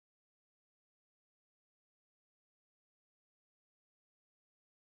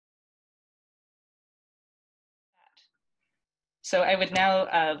So I would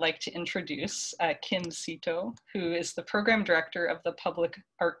now like to introduce Kim Sito, who is the program director of the Public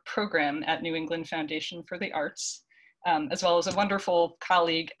Art Program at New England Foundation for the Arts, as well as a wonderful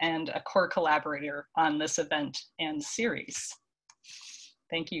colleague and a core collaborator on this event and series.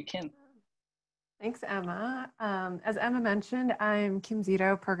 Thank you, Kim. Thanks, Emma. As Emma mentioned, I'm Kim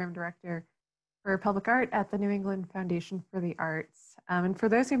Zito, Program Director for Public Art at the New England Foundation for the Arts. And for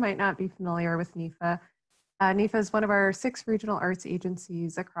those who might not be familiar with NEFA, NEFA is one of our 6 regional arts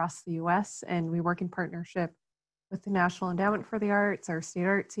agencies across the US, and we work in partnership with the National Endowment for the Arts, our state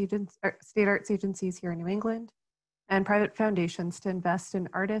arts agencies here in New England, and private foundations to invest in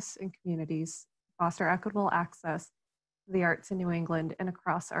artists and communities, foster equitable access to the arts in New England and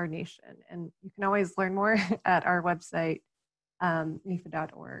across our nation. And you can always learn more at our website,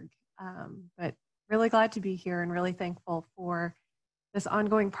 nefa.org. But really glad to be here and really thankful for this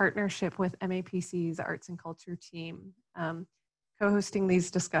ongoing partnership with MAPC's Arts and Culture team. Co-hosting these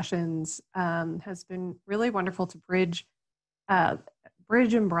discussions has been really wonderful to bridge and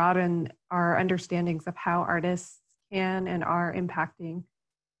broaden our understandings of how artists can and are impacting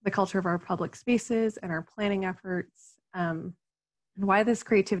the culture of our public spaces and our planning efforts, and why this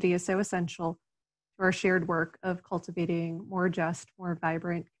creativity is so essential to our shared work of cultivating more just, more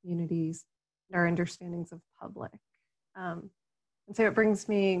vibrant communities and our understandings of public. And so it brings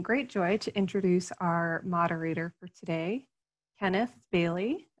me great joy to introduce our moderator for today, Kenneth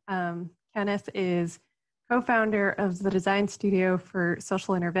Bailey. Kenneth is co-founder of the Design Studio for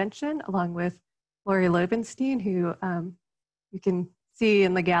Social Intervention, along with Lori Lobenstein, who you can see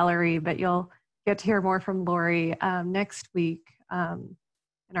in the gallery, but you'll get to hear more from Lori next week in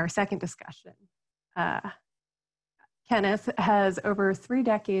our second discussion. Kenneth has over 3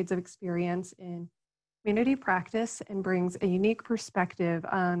 decades of experience in community practice and brings a unique perspective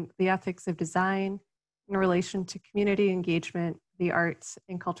on the ethics of design in relation to community engagement, the arts,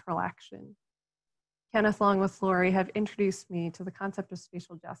 and cultural action. Kenneth, along with Lori, have introduced me to the concept of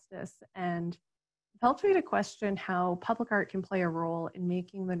spatial justice and helped me to question how public art can play a role in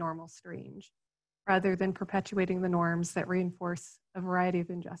making the normal strange, rather than perpetuating the norms that reinforce a variety of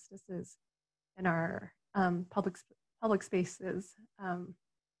injustices in our public spaces.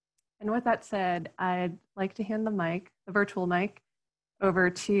 And with that said, I'd like to hand the virtual mic,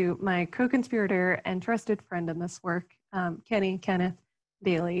 over to my co-conspirator and trusted friend in this work, Kenneth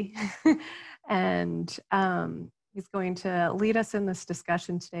Bailey. And he's going to lead us in this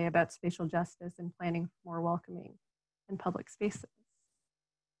discussion today about spatial justice and planning for more welcoming and public spaces.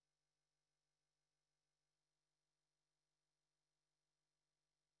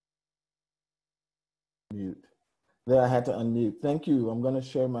 Mute. There, I had to unmute. Thank you. I'm going to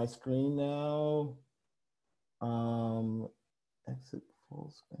share my screen now. Exit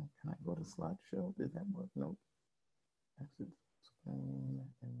full screen. Can I go to slideshow? Did that work? Nope. Exit screen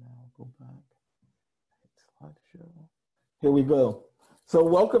and now go back. Slideshow. Here we go. So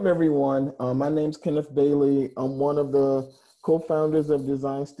welcome everyone. My name's Kenneth Bailey. I'm one of the co-founders of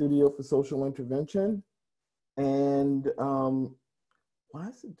Design Studio for Social Intervention. And why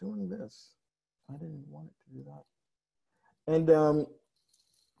is it doing this? I didn't want it to do that. And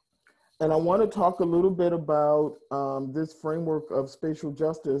I want to talk a little bit about this framework of spatial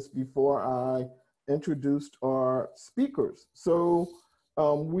justice before I introduced our speakers. So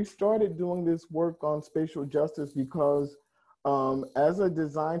we started doing this work on spatial justice because as a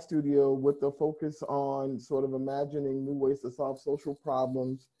design studio with a focus on sort of imagining new ways to solve social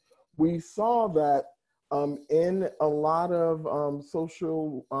problems, we saw that in a lot of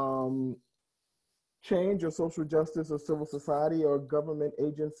social change or social justice or civil society or government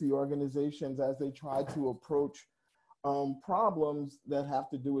agency organizations, as they try to approach problems that have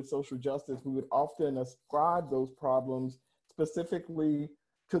to do with social justice, we would often ascribe those problems specifically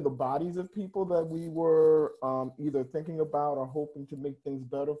to the bodies of people that we were either thinking about or hoping to make things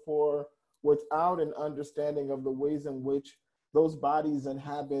better for, without an understanding of the ways in which those bodies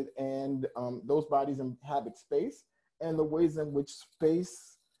inhabit space, and the ways in which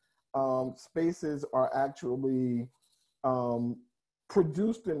spaces are actually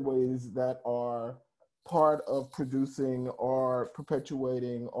produced in ways that are part of producing or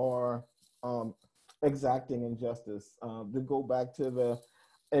perpetuating or exacting injustice. To go back to the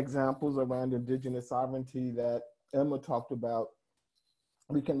examples around indigenous sovereignty that Emma talked about,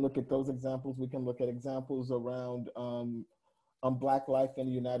 we can look at those examples. We can look at examples around Black life in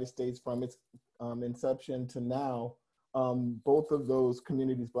the United States from its inception to now. Both of those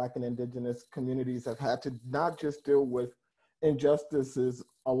communities, Black and indigenous communities, have had to not just deal with injustices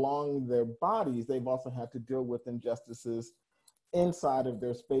along their bodies, they've also had to deal with injustices inside of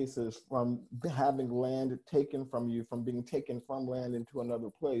their spaces, from having land taken from you, from being taken from land into another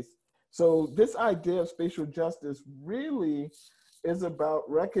place. So this idea of spatial justice really is about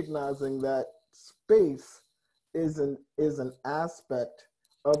recognizing that space is an aspect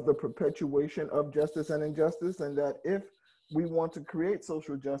of the perpetuation of justice and injustice, and that if we want to create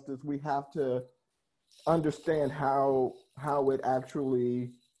social justice, we have to understand how it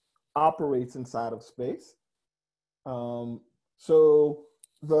actually operates inside of space. So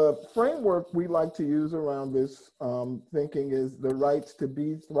the framework we like to use around this thinking is the rights to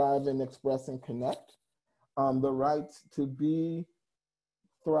be, thrive, and express and connect. The rights to be,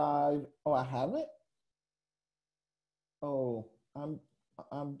 thrive. Oh, I have it? Oh,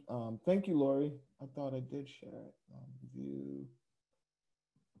 thank you, Lori. I thought I did share it. View.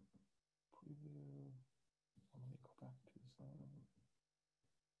 Preview. Let me go back to some.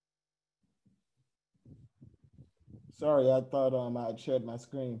 Sorry, I thought I had shared my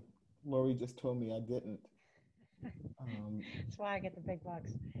screen. Lori just told me I didn't. That's why I get the big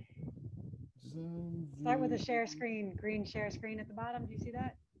bucks. Zoom Start with a share screen, green share screen at the bottom. Do you see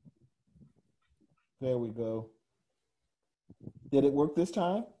that? There we go. Did it work this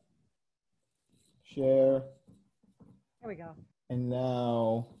time? Share. There we go. And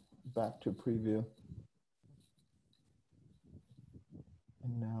now back to preview.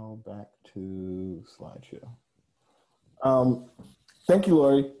 And now back to slideshow. Thank you,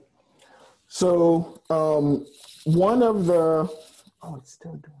 Lori. So one of the, oh, it's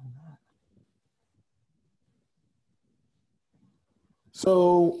still doing that.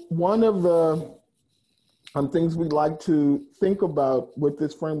 So one of the things we like to think about with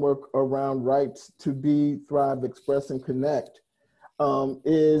this framework around rights to be, thrive, express, and connect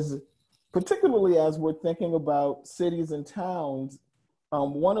is, particularly as we're thinking about cities and towns,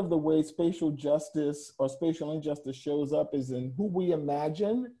 one of the ways spatial justice or spatial injustice shows up is in who we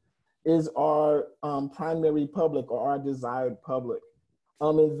imagine is our primary public or our desired public.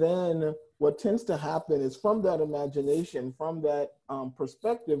 And then what tends to happen is from that imagination, from that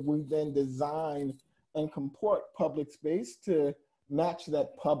perspective, we then design and comport public space to match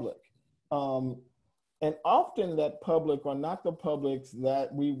that public. And often that public are not the publics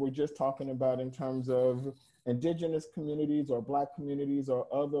that we were just talking about in terms of indigenous communities or Black communities or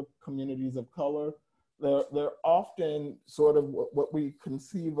other communities of color. They're often sort of what we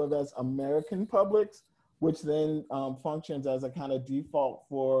conceive of as American publics, which then functions as a kind of default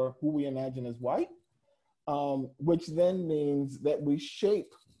for who we imagine as white, which then means that we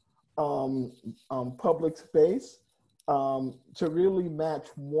shape public space to really match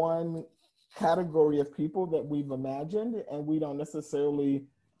one category of people that we've imagined, and we don't necessarily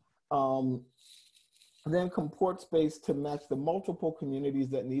then comport space to match the multiple communities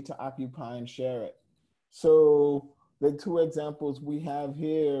that need to occupy and share it. So the two examples we have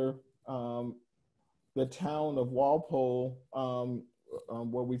here, the town of Walpole,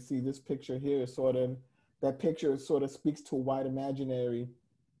 where we see this picture here, sort of, that picture sort of speaks to white imaginary,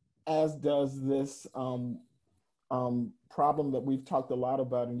 as does this problem that we've talked a lot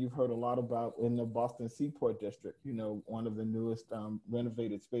about and you've heard a lot about in the Boston Seaport District, you know, one of the newest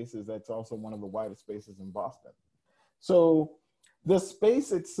renovated spaces that's also one of the whitest spaces in Boston. So the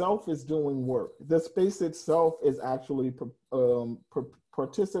space itself is doing work. The space itself is actually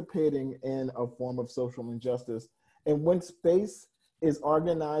participating in a form of social injustice. And when space is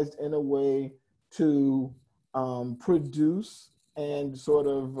organized in a way to produce and sort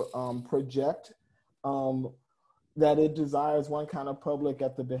of project that it desires one kind of public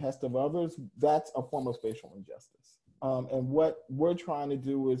at the behest of others, that's a form of spatial injustice. And what we're trying to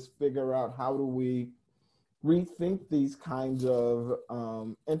do is figure out how do we rethink these kinds of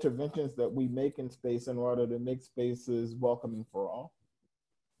interventions that we make in space in order to make spaces welcoming for all.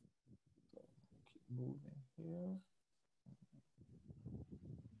 So, keep moving here.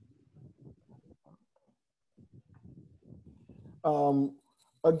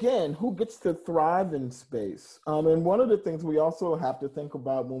 Again, who gets to thrive in space? And one of the things we also have to think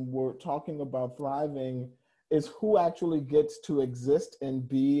about when we're talking about thriving is who actually gets to exist and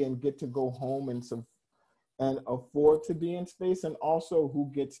be and get to go home and afford to be in space, and also who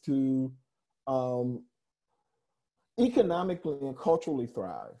gets to economically and culturally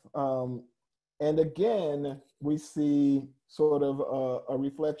thrive. And again, we see sort of a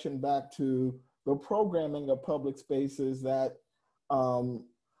reflection back to the programming of public spaces that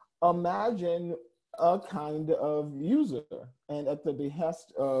imagine a kind of user and at the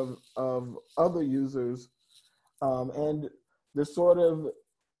behest of other users, and the sort of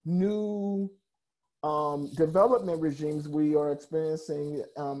new development regimes we are experiencing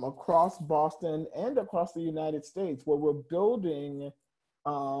across Boston and across the United States, where we're building,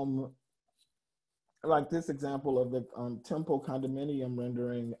 like this example of the Temple condominium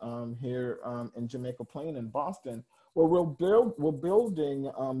rendering here in Jamaica Plain in Boston, where we're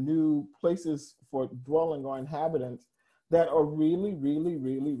building new places for dwelling or inhabitants that are really, really,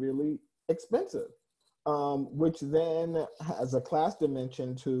 really, really expensive. Which then has a class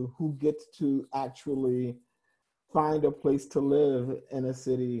dimension to who gets to actually find a place to live in a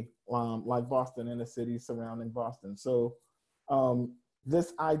city like Boston, in a city surrounding Boston. So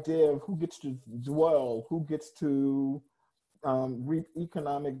this idea of who gets to dwell, who gets to reap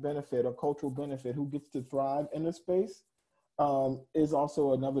economic benefit or cultural benefit, who gets to thrive in a space is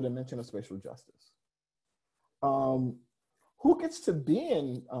also another dimension of spatial justice. Who gets to be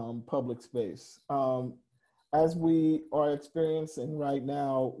in public space? As we are experiencing right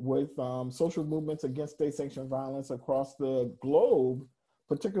now with social movements against state-sanctioned violence across the globe,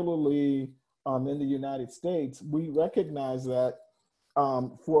 particularly in the United States, we recognize that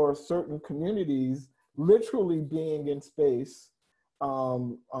for certain communities, literally being in space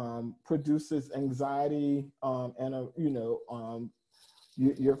produces anxiety and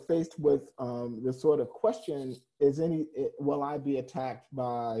you're faced with the sort of question: will I be attacked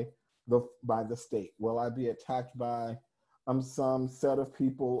by the state? Will I be attacked by some set of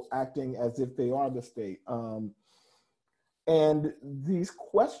people acting as if they are the state? And these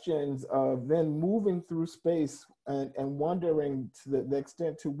questions of then moving through space and wondering to the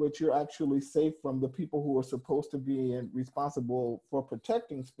extent to which you're actually safe from the people who are supposed to be responsible for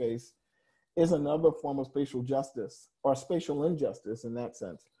protecting space is another form of spatial justice, or spatial injustice in that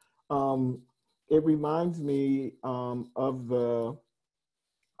sense. It reminds me of the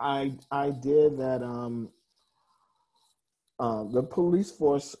idea that the police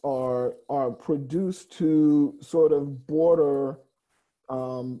force are produced to sort of border,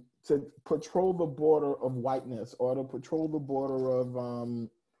 to patrol the border of whiteness, or to patrol the border of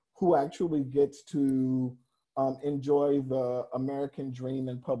who actually gets to enjoy the American dream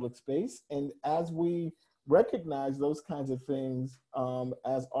in public space. And as we recognize those kinds of things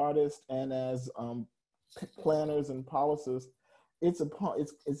as artists and as planners and policists,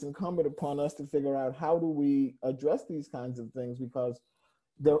 it's incumbent upon us to figure out how do we address these kinds of things, because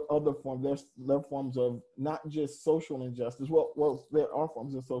there are other forms, there are forms of not just social injustice. Well, there are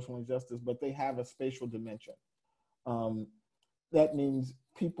forms of social injustice, but they have a spatial dimension. That means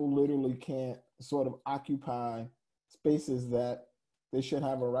people literally can't sort of occupy spaces that they should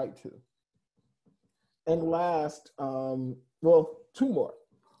have a right to. And last, well, two more.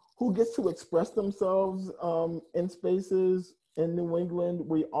 Who gets to express themselves in spaces? In New England,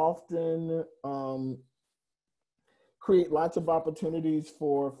 we often create lots of opportunities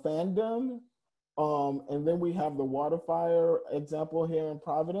for fandom. And then we have the water fire example here in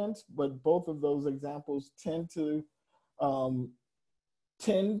Providence, but both of those examples tend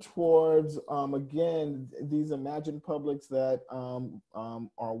towards, again, these imagined publics that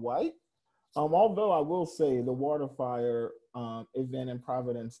are white. Although I will say the water fire event in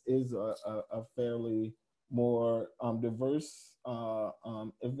Providence is a fairly more diverse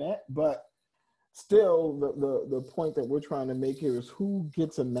event, but still the point that we're trying to make here is who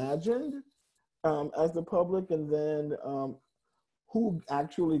gets imagined as the public, and then who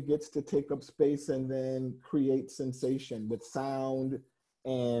actually gets to take up space and then create sensation with sound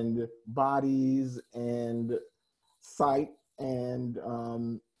and bodies and sight and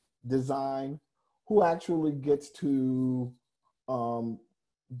design, who actually gets to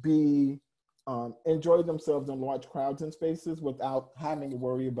enjoy themselves in large crowds in spaces without having to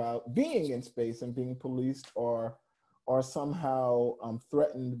worry about being in space and being policed or somehow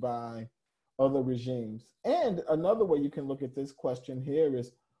threatened by other regimes. And another way you can look at this question here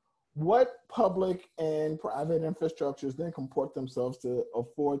is, what public and private infrastructures then comport themselves to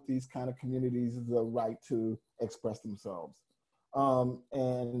afford these kind of communities the right to express themselves?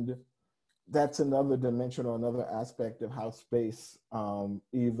 And that's another dimension or another aspect of how space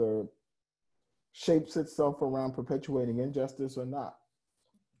either shapes itself around perpetuating injustice or not.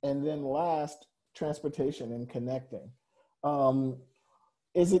 And then last, transportation and connecting.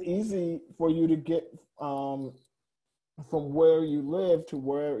 Is it easy for you to get from where you live to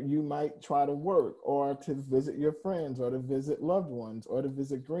where you might try to work, or to visit your friends, or to visit loved ones, or to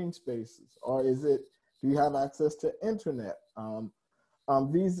visit green spaces? Or do you have access to internet?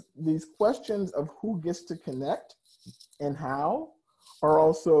 These questions of who gets to connect and how are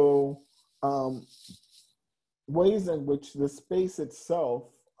also ways in which the space itself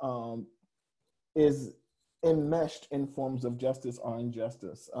is enmeshed in forms of justice or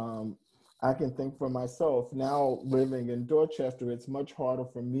injustice. I can think for myself. Now living in Dorchester, it's much harder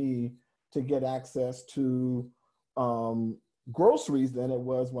for me to get access to groceries than it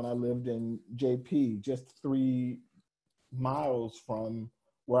was when I lived in JP, just 3 miles from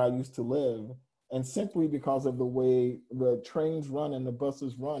where I used to live. And simply because of the way the trains run and the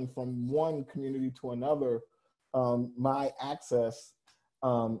buses run from one community to another, my access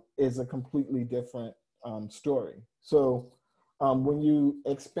is a completely different story. So when you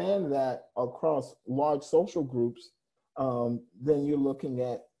expand that across large social groups, then you're looking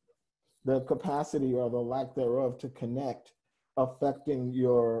at the capacity or the lack thereof to connect, affecting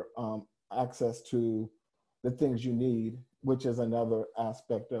your access to the things you need, which is another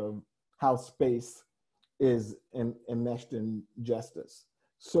aspect of how space is enmeshed in justice.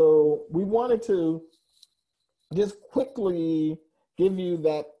 So we wanted to just quickly give you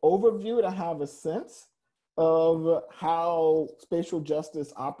that overview to have a sense of how spatial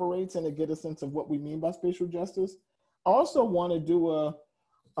justice operates and to get a sense of what we mean by spatial justice. I also want to do a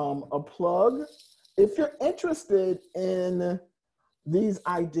plug. If you're interested in these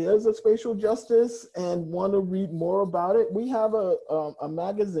ideas of spatial justice and want to read more about it, we have a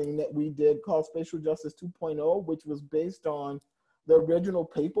magazine that we did called Spatial Justice 2.0, which was based on the original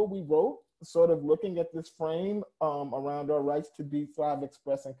paper we wrote, sort of looking at this frame around our rights to be, thrive,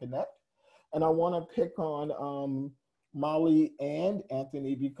 express, and connect. And I want to pick on Molly and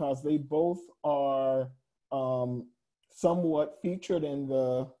Anthony because they both are somewhat featured in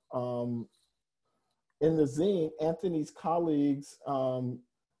the zine. Anthony's colleagues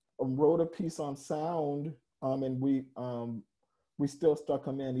wrote a piece on sound, and we still stuck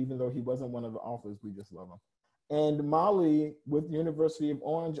him in, even though he wasn't one of the authors. We just love him. And Molly, with University of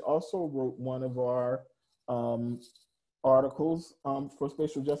Orange, also wrote one of our articles for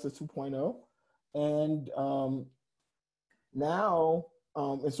Spatial Justice 2.0. And now,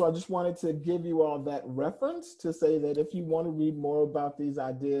 and so I just wanted to give you all that reference to say that if you want to read more about these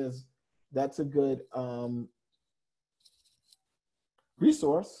ideas, that's a good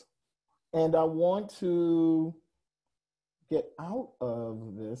resource. And I want to get out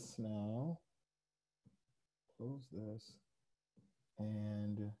of this now. Close this.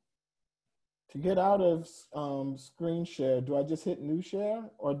 And to get out of screen share, do I just hit new share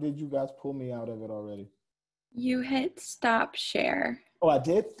or did you guys pull me out of it already? You hit stop share. Oh, I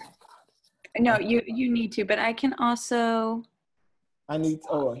did? No, you need to, but I can also. I need,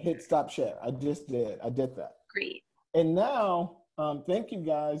 hit stop share. I just did. I did that. Great. And now, thank you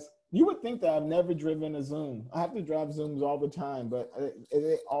guys. You would think that I've never driven a Zoom. I have to drive Zooms all the time, but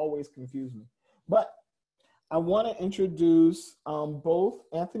they always confuse me. But I want to introduce both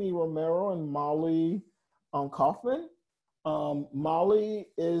Anthony-Romero and Molly Kaufman. Molly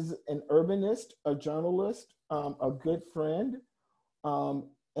is an urbanist, a journalist, a good friend,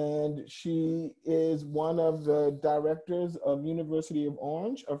 and she is one of the directors of University of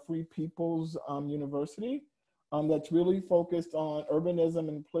Orange, a Free People's University that's really focused on urbanism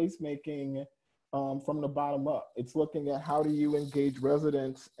and placemaking from the bottom up. It's looking at how do you engage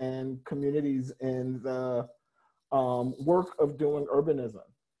residents and communities in the work of doing urbanism.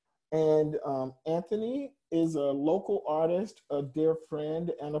 And Anthony is a local artist, a dear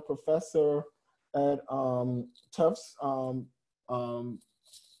friend, and a professor at Tufts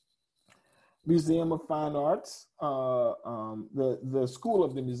Museum of Fine Arts, the School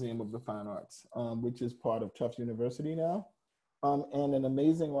of the Museum of the Fine Arts, which is part of Tufts University now, and an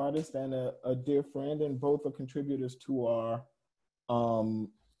amazing artist and a dear friend, and both are contributors to our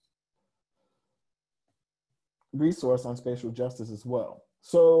resource on spatial justice as well.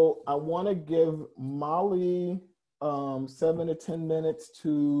 So I want to give Molly 7 to 10 minutes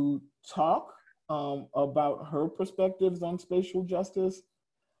to talk about her perspectives on spatial justice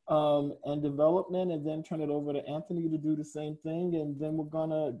and development, and then turn it over to Anthony to do the same thing. And then we're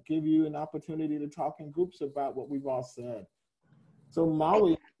gonna give you an opportunity to talk in groups about what we've all said. So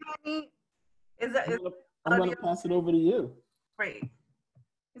Molly, I'm gonna pass it over to you. Great.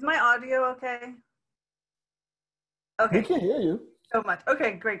 Is my audio okay? Okay. We can hear you. So much.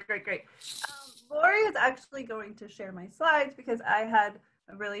 Okay, great. Lori is actually going to share my slides because I had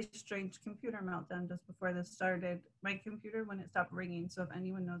a really strange computer meltdown just before this started. My computer, when it stopped ringing, so if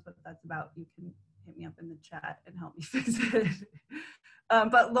anyone knows what that's about, you can hit me up in the chat and help me fix it.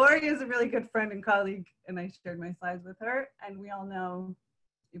 But Lori is a really good friend and colleague, and I shared my slides with her, and we all know,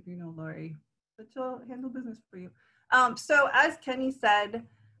 if you know Lori, that she'll handle business for you. So as Kenny said,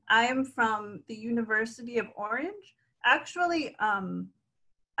 I am from the University of Orange. Actually,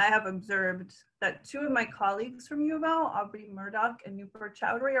 I have observed that 2 of my colleagues from U of L, Aubrey Murdoch and Newport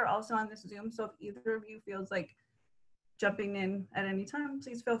Chowdhury, are also on this Zoom. So if either of you feels like jumping in at any time,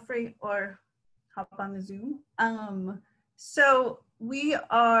 please feel free, or hop on the Zoom. So we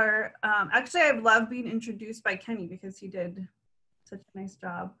are, actually I love being introduced by Kenny because he did such a nice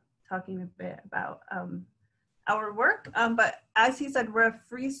job talking a bit about our work. But as he said, we're a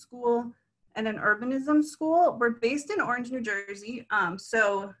free school and an urbanism school. We're based in Orange, New Jersey.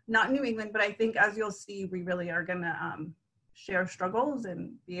 So not New England, but I think as you'll see, we really are gonna share struggles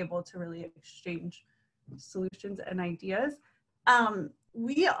and be able to really exchange solutions and ideas.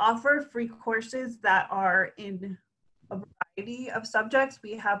 We offer free courses that are in a variety of subjects.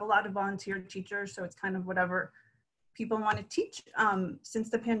 We have a lot of volunteer teachers, so it's kind of whatever people want to teach. Since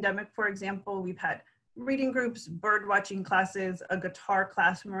the pandemic, for example, we've had reading groups, bird watching classes, a guitar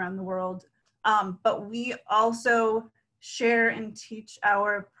class from around the world. But we also share and teach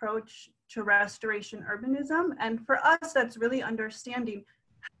our approach to restoration urbanism. And for us, that's really understanding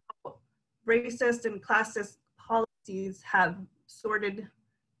how racist and classist policies have sorted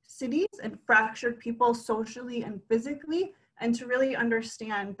cities and fractured people socially and physically, and to really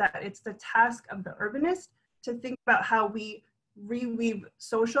understand that it's the task of the urbanist to think about how we reweave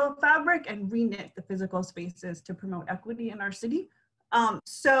social fabric and reknit the physical spaces to promote equity in our city.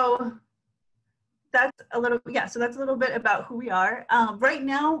 So that's a little, so that's a little bit about who we are. Right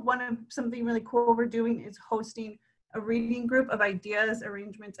now, something really cool we're doing is hosting a reading group of ideas,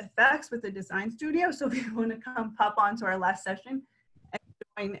 arrangements, effects with the design studio. So if you want to come pop on to our last session and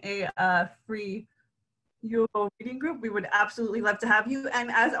join a free U of O reading group, we would absolutely love to have you. And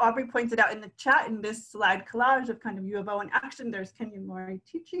as Aubrey pointed out in the chat, in this slide collage of kind of U of O in action, there's Kenny and Lori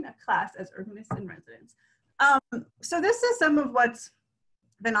teaching a class as urbanists in residence. So this is some of what's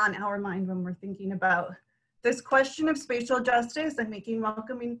been on our mind when we're thinking about this question of spatial justice and making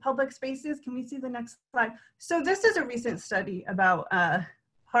welcoming public spaces. Can we see the next slide? So this is a recent study about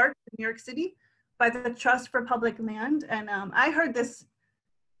parks in New York City by the Trust for Public Land. And I heard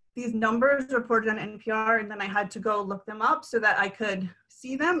these numbers reported on NPR, and then I had to go look them up so that I could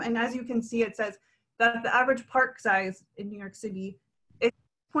see them. And as you can see, it says that the average park size in New York City is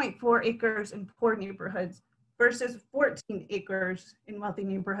 0.4 acres in poor neighborhoods versus 14 acres in wealthy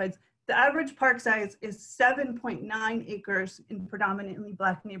neighborhoods. The average park size is 7.9 acres in predominantly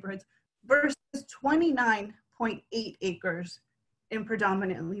Black neighborhoods versus 29.8 acres in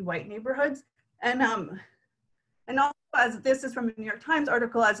predominantly white neighborhoods. And also, as this is from a New York Times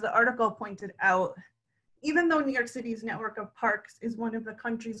article, as the article pointed out, even though New York City's network of parks is one of the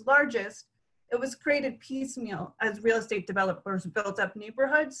country's largest, it was created piecemeal as real estate developers built up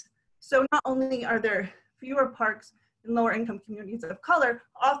neighborhoods. So not only are there fewer parks in lower income communities of color,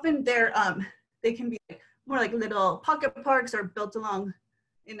 often they can be more like little pocket parks or built along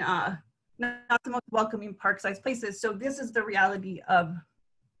in not the most welcoming park-sized places. So this is the reality of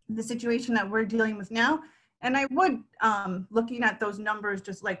the situation that we're dealing with now. And I would, looking at those numbers,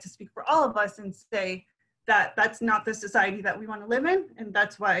 just like to speak for all of us and say that that's not the society that we want to live in, and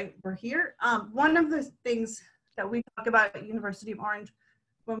that's why we're here. One of the things that we talk about at University of Orange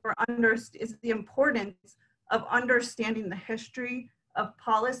when we're is the importance of understanding the history of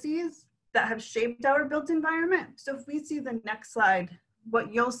policies that have shaped our built environment. So if we see the next slide,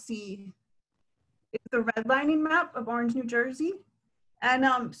 what you'll see is the redlining map of Orange, New Jersey.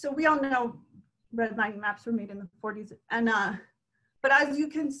 And so we all know redlining maps were made in the 40s. And but as you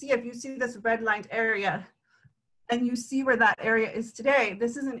can see, if you see this redlined area and you see where that area is today,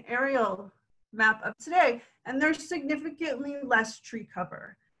 this is an aerial map of today, and there's significantly less tree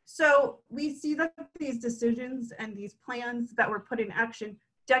cover. So we see that these decisions and these plans that were put in action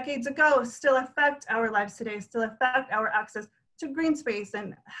decades ago still affect our lives today, still affect our access to green space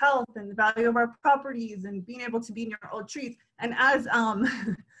and health and the value of our properties and being able to be near old trees. And as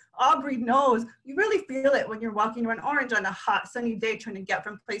Aubrey knows, you really feel it when you're walking around Orange on a hot sunny day trying to get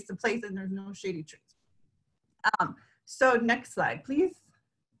from place to place and there's no shady trees. So next slide, please.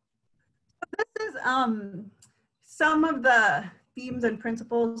 So this is some of the themes and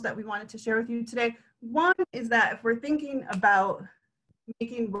principles that we wanted to share with you today. One is that if we're thinking about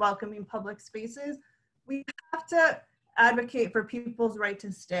making welcoming public spaces, we have to advocate for people's right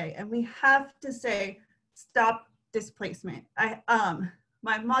to stay, and we have to say, stop displacement.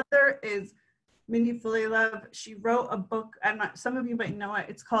 My mother is Mindy Fulilove. She wrote a book, some of you might know it,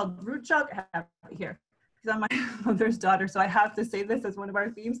 it's called Root Shock. I have it here, because I'm my mother's daughter, so I have to say this as one of our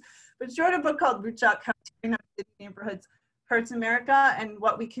themes. But she wrote a book called Root Shock, How Tearing Up City Neighborhoods Hurts America and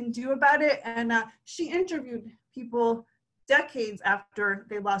What We Can Do About It. And she interviewed people decades after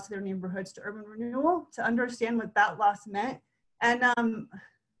they lost their neighborhoods to urban renewal to understand what that loss meant. And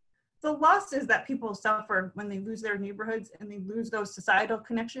the losses that people suffer when they lose their neighborhoods and they lose those societal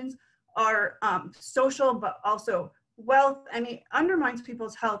connections are social, but also wealth, and it undermines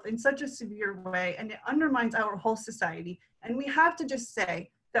people's health in such a severe way, and it undermines our whole society. And we have to just say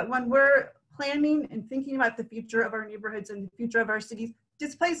that when we're planning and thinking about the future of our neighborhoods and the future of our cities,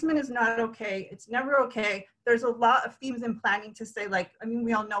 displacement is not okay. It's never okay. There's a lot of themes in planning to say, like, I mean,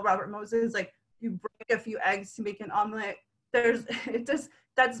 we all know Robert Moses, like, you break a few eggs to make an omelet. We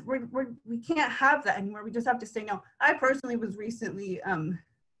can't have that anymore. We just have to say no. I personally was recently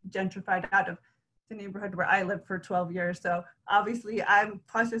gentrified out of the neighborhood where I lived for 12 years. So obviously I'm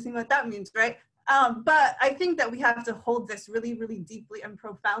processing what that means, right? But I think that we have to hold this really, really deeply and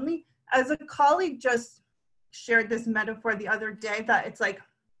profoundly. As a colleague just shared this metaphor the other day, that it's like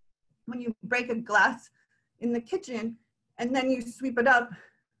when you break a glass in the kitchen and then you sweep it up,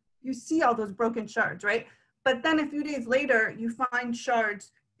 you see all those broken shards, right? But then a few days later, you find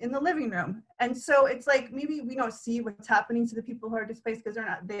shards in the living room. And so it's like, maybe we don't see what's happening to the people who are displaced because they're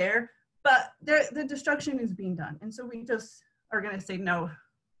not there, but the destruction is being done. And so we just are gonna say no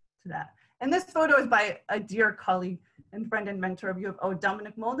to that. And this photo is by a dear colleague and friend and mentor of U of O,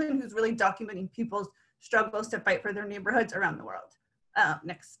 Dominic Molden, who's really documenting people's struggles to fight for their neighborhoods around the world.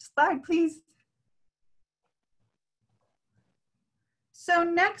 Next slide, please. So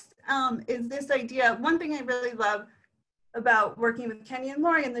next is this idea. One thing I really love about working with Kenny and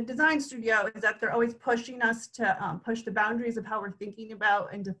Lori in the design studio is that they're always pushing us to push the boundaries of how we're thinking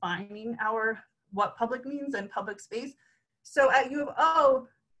about and defining what public means and public space. So at U of O,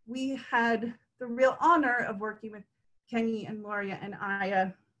 we had the real honor of working with Kenny and Lori and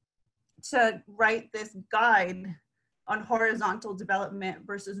Aya to write this guide on horizontal development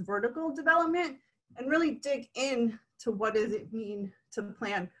versus vertical development, and really dig in to what does it mean to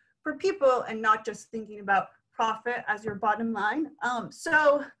plan for people and not just thinking about profit as your bottom line.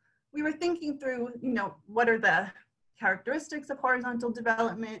 So we were thinking through, what are the characteristics of horizontal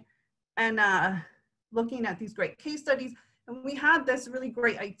development, and looking at these great case studies. And we had this really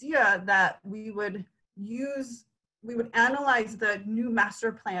great idea that we would analyze the new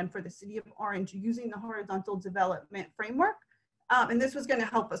master plan for the city of Orange using the horizontal development framework. And this was going to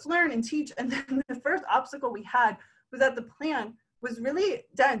help us learn and teach. And then the first obstacle we had was that the plan was really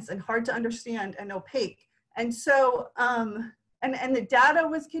dense and hard to understand and opaque. And so, and the data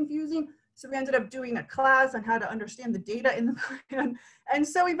was confusing. So we ended up doing a class on how to understand the data in the plan. And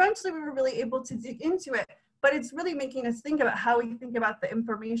so eventually we were really able to dig into it. But it's really making us think about how we think about the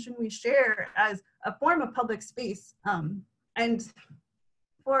information we share as a form of public space. And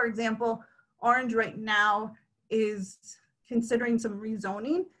for example, Orange right now is considering some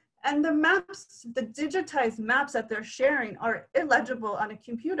rezoning, and the maps, the digitized maps that they're sharing are illegible on a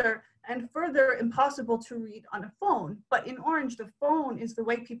computer and further impossible to read on a phone. But in Orange, the phone is the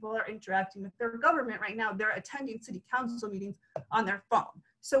way people are interacting with their government right now. They're attending city council meetings on their phone.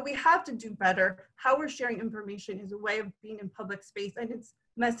 So we have to do better. How we're sharing information is a way of being in public space, and it's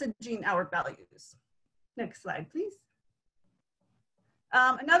messaging our values. Next slide, please.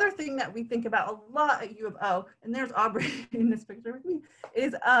 Another thing that we think about a lot at U of O, and there's Aubrey in this picture with me,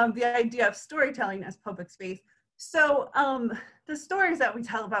 is the idea of storytelling as public space. So the stories that we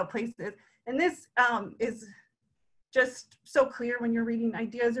tell about places, and this is just so clear when you're reading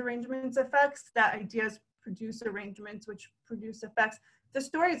ideas, arrangements, effects, that ideas produce arrangements, which produce effects. The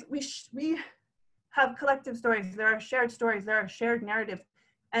stories, we have collective stories, there are shared stories, there are shared narratives,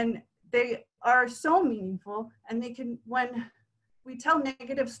 and they are so meaningful, and they can, when we tell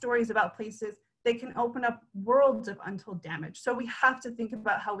negative stories about places, they can open up worlds of untold damage. So we have to think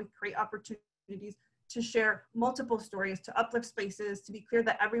about how we create opportunities to share multiple stories, to uplift spaces, to be clear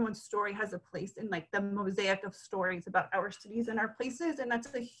that everyone's story has a place in like the mosaic of stories about our cities and our places. And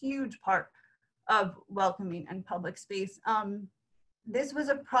that's a huge part of welcoming and public space. This was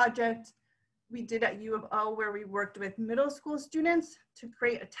a project we did at U of O where we worked with middle school students to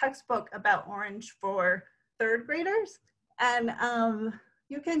create a textbook about Orange for third graders. And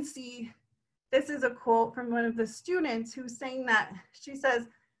you can see, this is a quote from one of the students who's saying that, she says,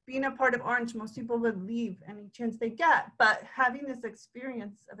 being a part of Orange, most people would leave any chance they get, but having this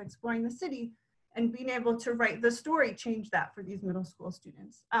experience of exploring the city and being able to write the story changed that for these middle school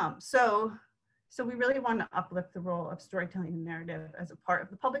students. So we really want to uplift the role of storytelling and narrative as a part of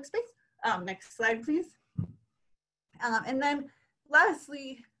the public space. Next slide, please. And then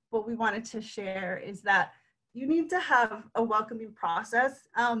lastly, what we wanted to share is that you need to have a welcoming process.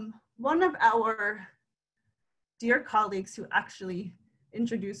 One of our dear colleagues who actually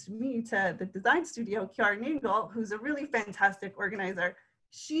introduced me to the design studio, Kiara Nagel, who's a really fantastic organizer,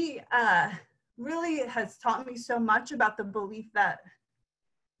 she really has taught me so much about the belief that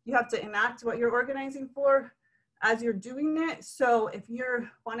you have to enact what you're organizing for as you're doing it. So if you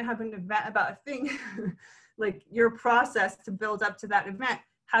want to have an event about a thing, like your process to build up to that event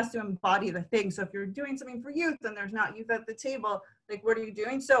has to embody the thing. So if you're doing something for youth and there's not youth at the table, like what are you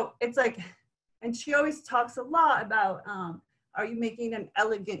doing? So it's like, and she always talks a lot about, are you making an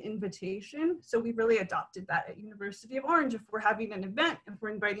elegant invitation? So we really adopted that at University of Orange. If we're having an event, if we're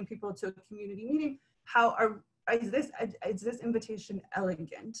inviting people to a community meeting, is this invitation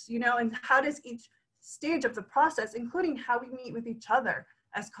elegant? You know, and how does each stage of the process, including how we meet with each other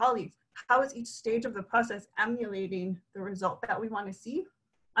as colleagues, how is each stage of the process emulating the result that we want to see?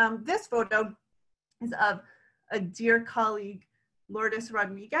 This photo is of a dear colleague, Lourdes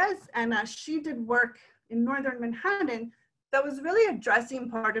Rodriguez, and she did work in Northern Manhattan that was really addressing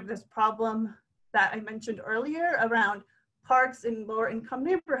part of this problem that I mentioned earlier around parks in lower income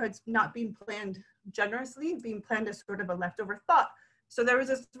neighborhoods not being planned generously, being planned as sort of a leftover thought. So there was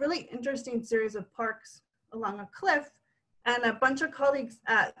this really interesting series of parks along a cliff, and a bunch of colleagues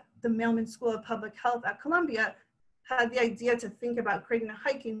at the Mailman School of Public Health at Columbia had the idea to think about creating a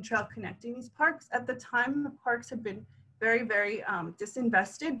hiking trail connecting these parks. At the time, the parks had been very, very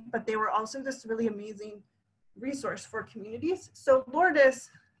disinvested, but they were also this really amazing resource for communities. So Lourdes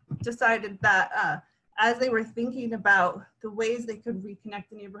decided that as they were thinking about the ways they could reconnect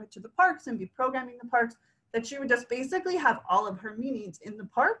the neighborhood to the parks and be programming the parks, that she would just basically have all of her meetings in the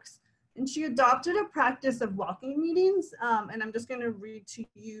parks. And she adopted a practice of walking meetings. And I'm just going to read to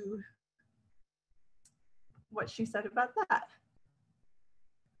you what she said about that.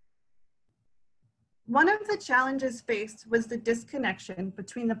 One of the challenges faced was the disconnection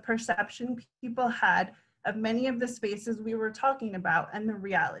between the perception people had of many of the spaces we were talking about and the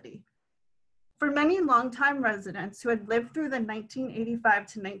reality. For many longtime residents who had lived through the 1985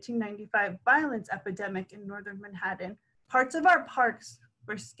 to 1995 violence epidemic in Northern Manhattan, parts of our parks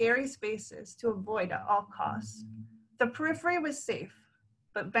were scary spaces to avoid at all costs. The periphery was safe,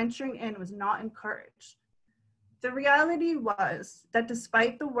 but venturing in was not encouraged. The reality was that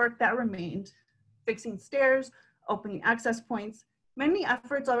despite the work that remained, fixing stairs, opening access points, many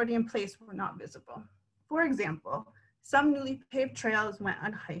efforts already in place were not visible. For example, some newly paved trails went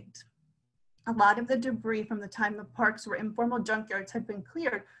unhiked. A lot of the debris from the time the parks were informal junkyards had been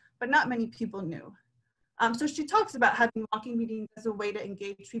cleared, but not many people knew. So she talks about having walking meetings as a way to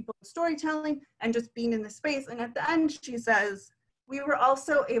engage people in storytelling and just being in the space. And at the end, she says, we were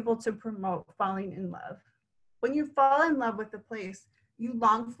also able to promote falling in love. When you fall in love with a place, you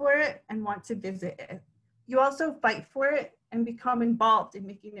long for it and want to visit it. You also fight for it and become involved in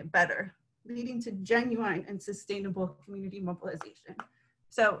making it better, leading to genuine and sustainable community mobilization.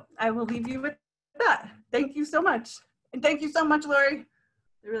 So I will leave you with that. Thank you so much. And thank you so much, Lori.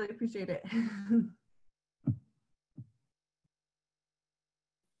 I really appreciate it.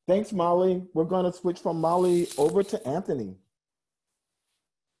 Thanks, Molly. We're going to switch from Molly over to Anthony.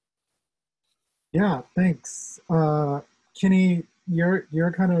 Yeah, thanks. Kenny,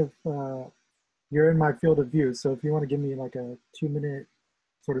 you're kind of, you're in my field of view. So if you want to give me like a 2-minute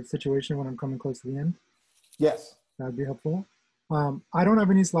sort of situation when I'm coming close to the end. Yes. That'd be helpful. I don't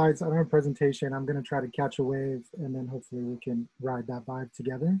have any slides. I don't have a presentation. I'm going to try to catch a wave and then hopefully we can ride that vibe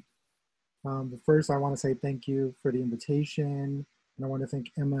together. But first, I want to say thank you for the invitation. And I want to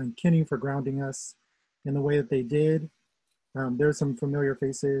thank Emma and Kenny for grounding us in the way that they did. There's some familiar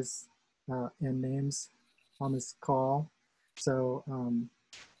faces and names on this call. So,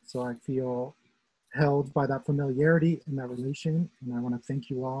 so I feel held by that familiarity and that relation. And I want to thank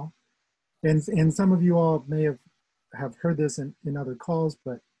you all. And some of you all may have heard this in other calls,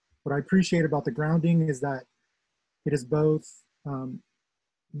 but what I appreciate about the grounding is that it is both,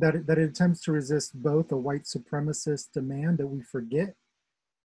 that it attempts to resist both a white supremacist demand that we forget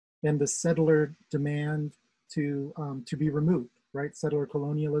and the settler demand to be removed, right? Settler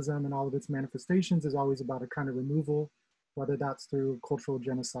colonialism and all of its manifestations is always about a kind of removal, whether that's through cultural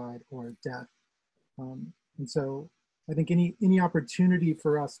genocide or death. And so I think any opportunity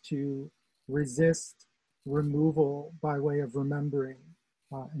for us to resist removal by way of remembering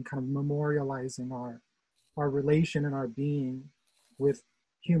and kind of memorializing our relation and our being with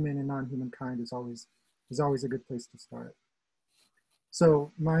human and non-human kind is always a good place to start.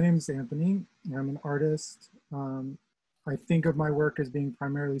 So my name is Anthony. I'm an artist. I think of my work as being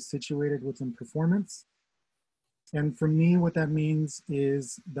primarily situated within performance. And for me, what that means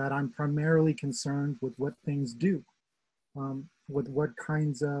is that I'm primarily concerned with what things do, with what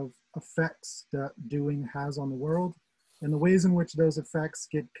kinds of effects that doing has on the world, and the ways in which those effects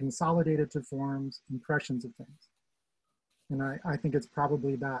get consolidated to forms, impressions of things. And I think it's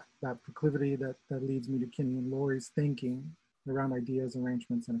probably that proclivity that leads me to Kenny and Lori's thinking around ideas,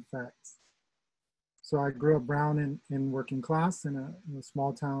 arrangements, and effects. So I grew up brown and working class in a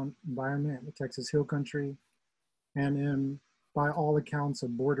small town environment in the Texas Hill Country. and am, by all accounts, a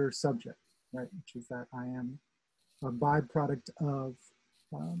border subject, right? Which is that I am a byproduct of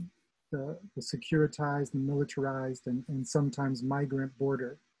the securitized and militarized and sometimes migrant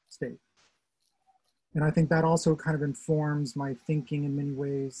border state. And I think that also kind of informs my thinking in many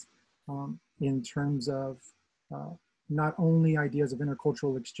ways in terms of not only ideas of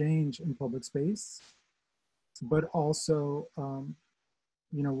intercultural exchange in public space, but also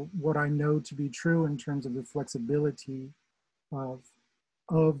you know, what I know to be true in terms of the flexibility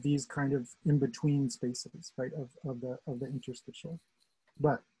of these kind of in-between spaces, right, of the interstitial.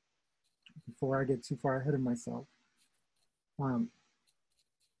 But before I get too far ahead of myself,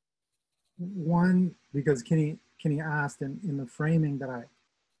 one, because Kenny asked in the framing that I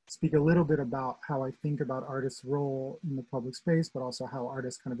speak a little bit about how I think about artists' role in the public space, but also how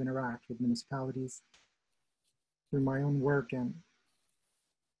artists kind of interact with municipalities through my own work. And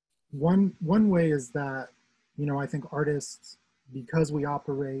one way is that, you know, I think artists, because we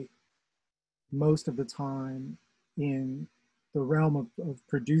operate most of the time in the realm of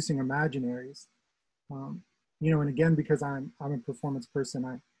producing imaginaries, you know, and again, because I'm a performance person,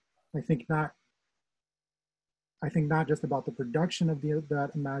 I think not just about the production of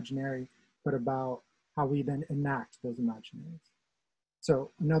that imaginary, but about how we then enact those imaginaries.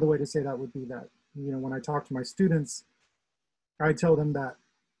 So another way to say that would be that, you know, when I talk to my students, I tell them that,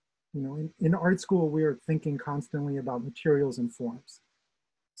 you know, in art school, we are thinking constantly about materials and forms.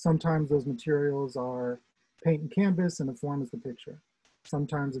 Sometimes those materials are paint and canvas and the form is the picture.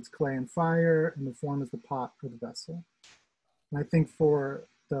 Sometimes it's clay and fire and the form is the pot or the vessel. And I think for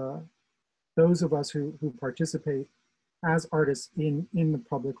those of us who participate as artists in the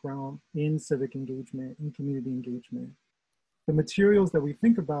public realm, in civic engagement, in community engagement, the materials that we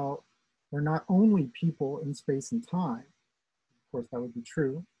think about are not only people in space and time. Of course, that would be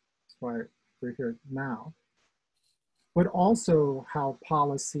true. That's why we're here now. But also how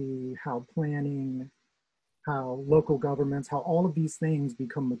policy, how planning, how local governments, how all of these things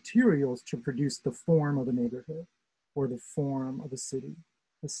become materials to produce the form of a neighborhood or the form of a city,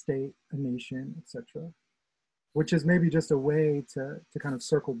 a state, a nation, etc. Which is maybe just a way to kind of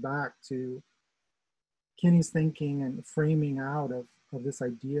circle back to Kenny's thinking and framing out of this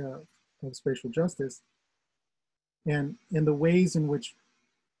idea of spatial justice and in the ways in which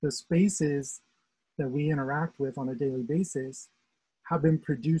the spaces that we interact with on a daily basis have been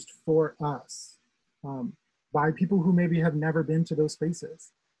produced for us by people who maybe have never been to those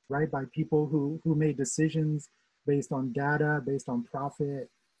spaces, right? By people who made decisions based on data, based on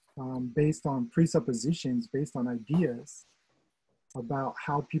profit, based on presuppositions, based on ideas about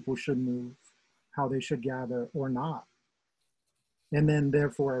how people should move, how they should gather or not. And then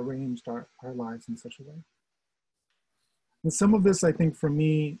therefore arranged our lives in such a way. And some of this, I think for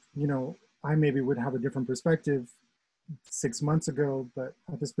me, you know, I maybe would have a different perspective 6 months ago, but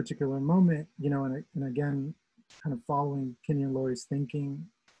at this particular moment, you know, and again, kind of following Kenny and Lori's thinking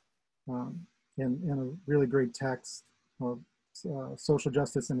and a really great text of Social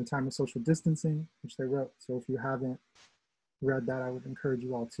Justice in a Time of Social Distancing, which they wrote. So if you haven't read that, I would encourage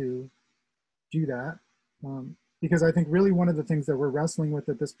you all to do that. Because I think really one of the things that we're wrestling with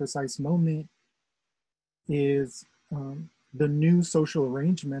at this precise moment is the new social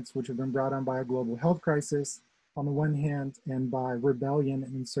arrangements which have been brought on by a global health crisis on the one hand and by rebellion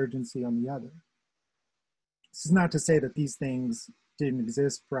and insurgency on the other. This is not to say that these things didn't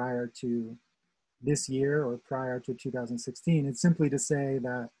exist prior to this year or prior to 2016. It's simply to say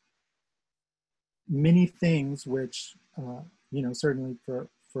that many things which, you know, certainly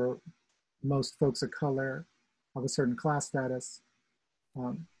for most folks of color of a certain class status,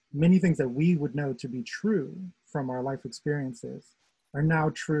 many things that we would know to be true from our life experiences are now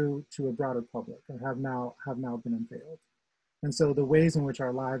true to a broader public or have now been unveiled. And so the ways in which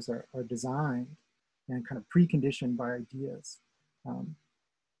our lives are designed and kind of preconditioned by ideas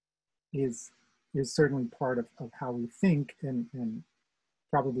is certainly part of how we think and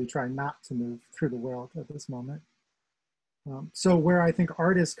probably try not to move through the world at this moment. So where I think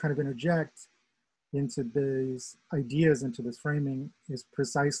artists kind of interject into these ideas, into this framing, is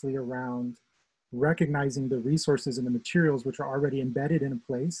precisely around recognizing the resources and the materials which are already embedded in a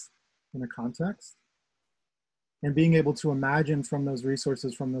place, in a context, and being able to imagine from those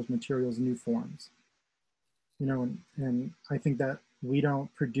resources, from those materials, new forms. You know, and I think that we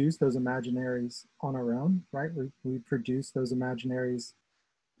don't produce those imaginaries on our own, right? We produce those imaginaries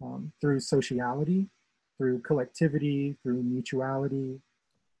through sociality, through collectivity, through mutuality,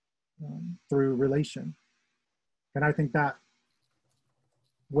 through relation. And I think that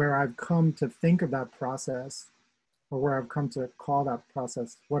where I've come to think of that process, or where I've come to call that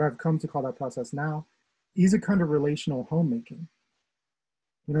process, what I've come to call that process now is a kind of relational homemaking.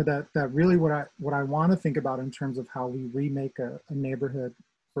 You know, that really what I want to think about in terms of how we remake a neighborhood,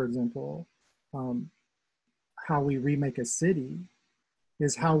 for example, how we remake a city,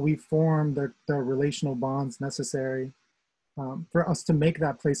 is how we form the relational bonds necessary for us to make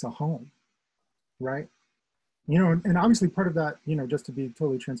that place a home, right? You know, and obviously part of that, you know, just to be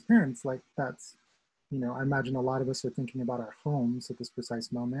totally transparent, it's like that's, you know, I imagine a lot of us are thinking about our homes at this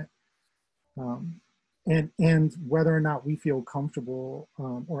precise moment. And whether or not we feel comfortable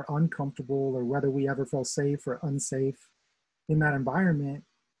or uncomfortable, or whether we ever feel safe or unsafe in that environment.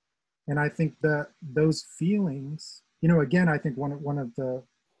 And I think that those feelings, you know, again, I think one of the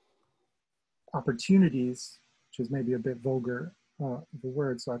opportunities, which is maybe a bit vulgar of a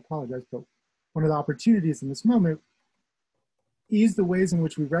word, so I apologize, but one of the opportunities in this moment is the ways in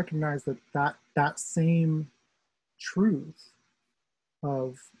which we recognize that same truth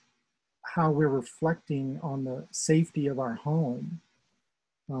of how we're reflecting on the safety of our home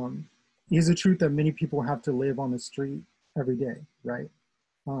is a truth that many people have to live on the street every day, right?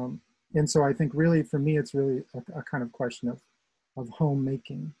 And so I think really, for me, it's really a kind of question of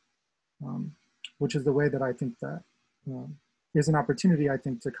homemaking, which is the way that I think that is an opportunity, I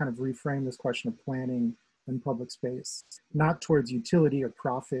think, to kind of reframe this question of planning and public space, not towards utility or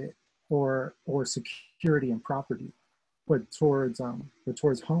profit or security and property, but towards home,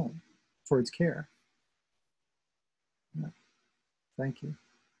 towards care. Yeah. Thank you.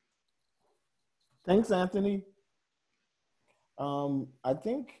 Thanks, Anthony. I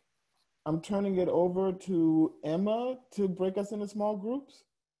think I'm turning it over to Emma to break us into small groups.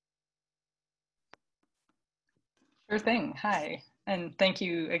 Sure thing. Hi. And thank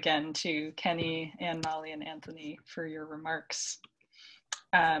you again to Kenny and Molly and Anthony for your remarks.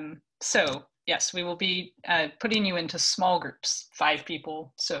 So yes, we will be putting you into small groups, 5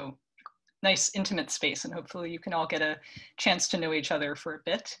 people. So nice intimate space, and hopefully you can all get a chance to know each other for a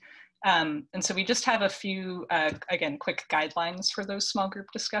bit. And so we just have a few, again, quick guidelines for those small group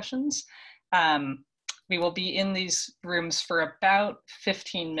discussions. We will be in these rooms for about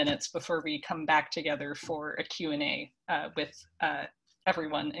 15 minutes before we come back together for a Q&A with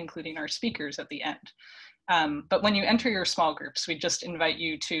everyone, including our speakers at the end. But when you enter your small groups, we just invite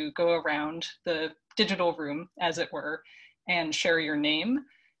you to go around the digital room, as it were, and share your name,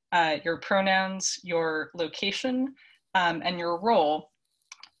 your pronouns, your location, and your role,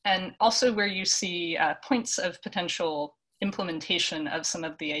 and also where you see points of potential implementation of some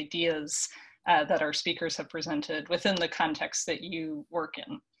of the ideas that our speakers have presented within the context that you work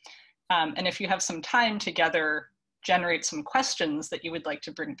in. And if you have some time together, generate some questions that you would like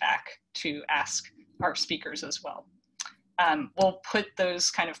to bring back to ask our speakers as well. We'll put those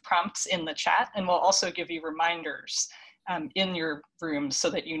kind of prompts in the chat, and we'll also give you reminders in your rooms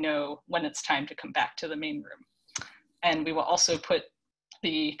so that you know when it's time to come back to the main room. And we will also put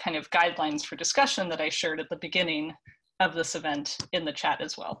the kind of guidelines for discussion that I shared at the beginning of this event in the chat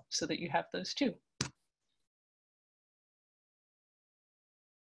as well, so that you have those too.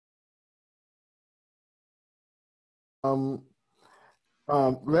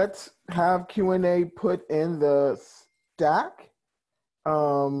 Let's have Q&A put in the stack,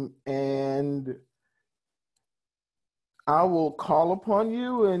 and I will call upon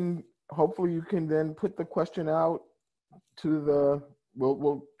you, and hopefully you can then put the question out to the,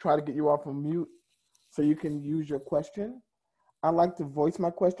 we'll try to get you off of mute so you can use your question. I like to voice my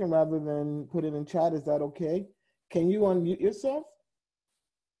question rather than put it in chat. Is that okay? Can you unmute yourself?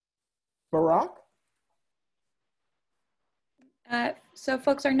 Barack? So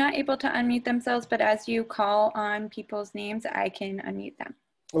folks are not able to unmute themselves, but as you call on people's names, I can unmute them.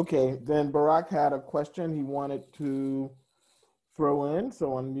 Okay, then Barack had a question he wanted to throw in,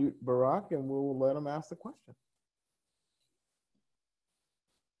 so unmute Barack and we'll let him ask the question.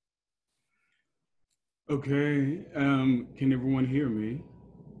 Okay, can everyone hear me?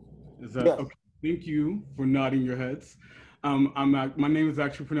 Is that yes. okay? Thank you for nodding your heads. My name is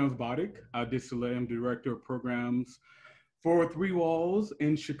actually pronounced Badik Adesile. I'm Director of Programs for Three Walls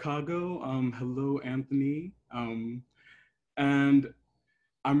in Chicago. Hello, Anthony. And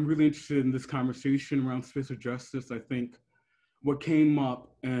I'm really interested in this conversation around spatial justice. I think what came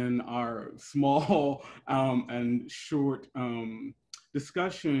up in our small and short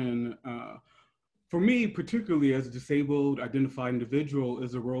discussion for me, particularly as a disabled identified individual,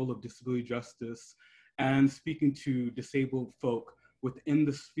 is the role of disability justice and speaking to disabled folk within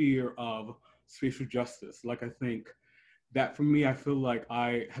the sphere of spatial justice. Like, I think that for me, I feel like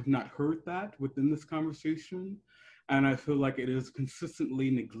I have not heard that within this conversation. And I feel like it is consistently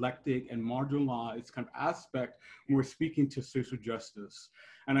neglected and marginalized kind of aspect when we're speaking to social justice.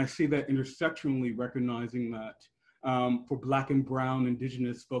 And I see that intersectionally, recognizing that for Black and Brown,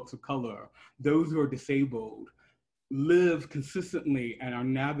 Indigenous folks of color, those who are disabled, live consistently and are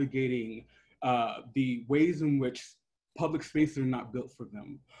navigating the ways in which public spaces are not built for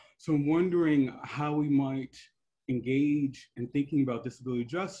them. So I'm wondering how we might engage in thinking about disability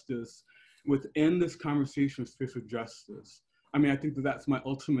justice within this conversation of spatial justice. I mean, I think that that's my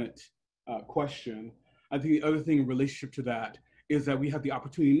ultimate question. I think the other thing in relationship to that is that we have the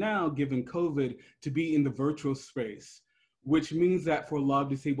opportunity now, given COVID, to be in the virtual space, which means that for a lot of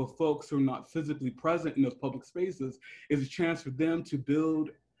disabled folks who are not physically present in those public spaces, is a chance for them to build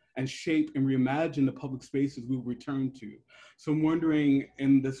and shape and reimagine the public spaces we will return to. So I'm wondering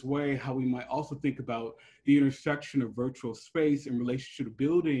in this way how we might also think about the intersection of virtual space in relationship to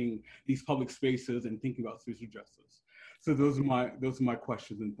building these public spaces and thinking about social justice. So those are my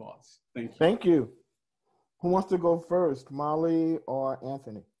questions and thoughts. Thank you. Thank you. Who wants to go first, Molly or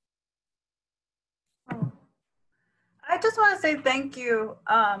Anthony? I just want to say thank you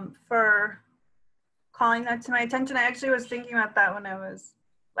for calling that to my attention. I actually was thinking about that when I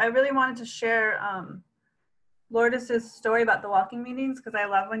really wanted to share Lourdes's story about the walking meetings, because I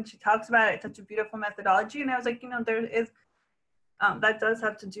love when she talks about it. It's such a beautiful methodology. And I was like, you know, there is, that does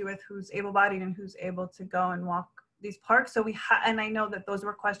have to do with who's able-bodied and who's able to go and walk these parks. So and I know that those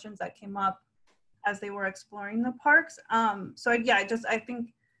were questions that came up as they were exploring the parks. So yeah, I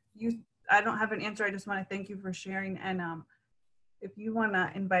think I don't have an answer. I just want to thank you for sharing. And if you want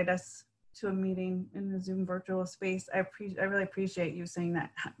to invite us to a meeting in the Zoom virtual space, I really appreciate you saying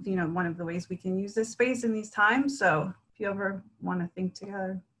that, you know, one of the ways we can use this space in these times. So if you ever want to think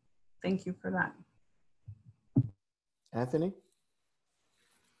together, thank you for that. Anthony?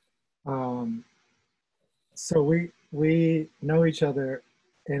 So we know each other,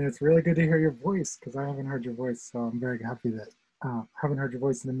 and it's really good to hear your voice, because I haven't heard your voice. So I'm very happy that haven't heard your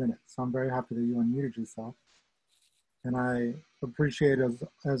voice in a minute. So I'm very happy that you unmuted yourself. And I appreciate,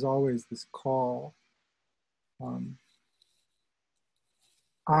 as always, this call.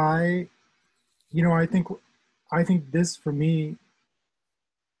 I think this, for me,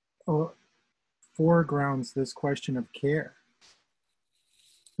 foregrounds this question of care.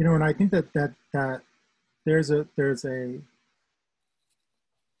 You know, and I think that there's a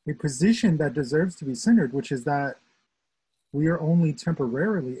position that deserves to be centered, which is that we are only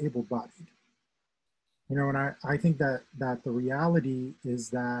temporarily able-bodied. You know, and I think that the reality is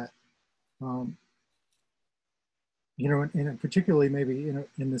that, you know, and particularly maybe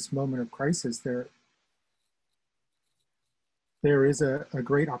in this moment of crisis, there is a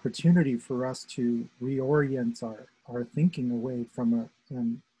great opportunity for us to reorient our thinking away from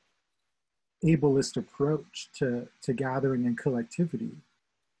an ableist approach to gathering and collectivity,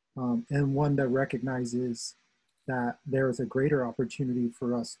 and one that recognizes that there is a greater opportunity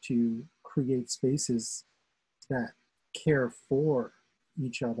for us to create spaces that care for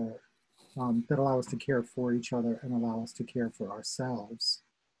each other, that allow us to care for each other and allow us to care for ourselves.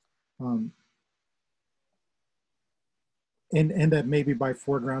 And that maybe by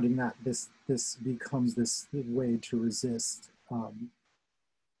foregrounding that, this becomes this way to resist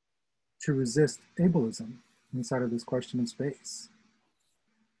ableism inside of this question of space.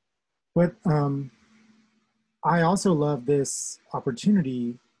 But I also love this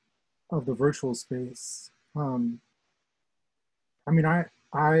opportunity of the virtual space. I mean, I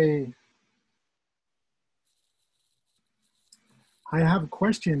have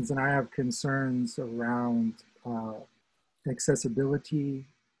questions and I have concerns around accessibility,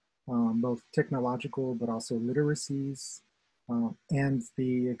 both technological, but also literacies, and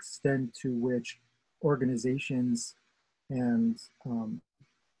the extent to which organizations and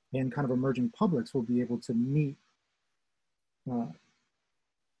kind of emerging publics will be able to meet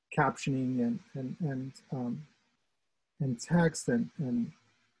captioning and text and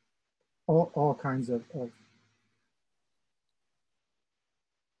all kinds of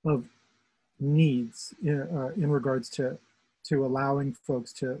needs in regards to allowing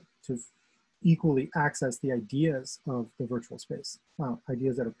folks to equally access the ideas of the virtual space,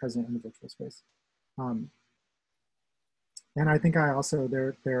 ideas that are present in the virtual space. And I think I also,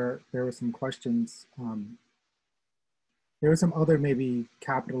 there were some questions, there were some other maybe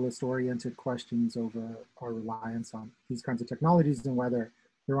capitalist oriented questions over our reliance on these kinds of technologies and whether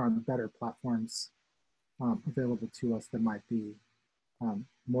there aren't better platforms available to us that might be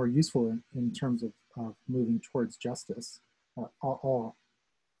more useful in terms of moving towards justice, all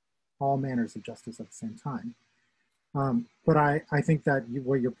manners of justice at the same time. But I think that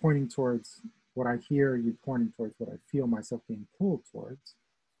what you're pointing towards what I hear you pointing towards, what I feel myself being pulled towards,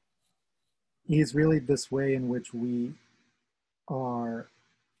 is really this way in which we are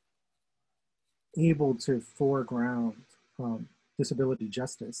able to foreground disability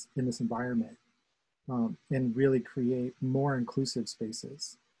justice in this environment, and really create more inclusive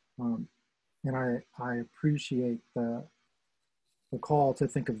spaces. And I appreciate the call to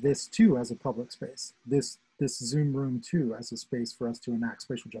think of this too as a public space, this Zoom room too as a space for us to enact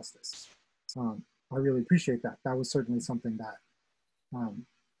spatial justice. I really appreciate that. That was certainly something that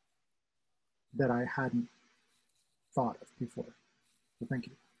that I hadn't thought of before. So thank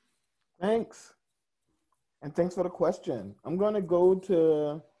you. Thanks. And thanks for the question. I'm going to go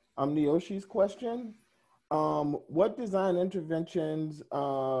to Niyoshi's question. What design interventions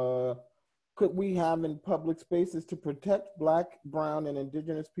could we have in public spaces to protect Black, Brown, and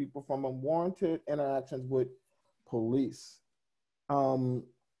Indigenous people from unwarranted interactions with police? I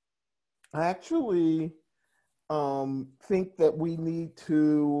actually think that we need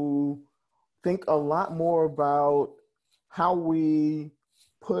to think a lot more about how we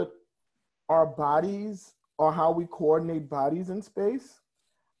put our bodies or how we coordinate bodies in space.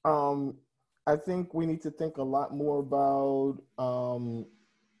 I think we need to think a lot more about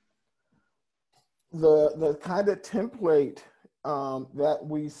the kind of template that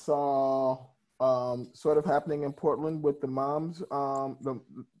we saw sort of happening in Portland with the moms,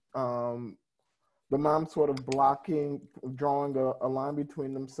 the moms sort of drawing a line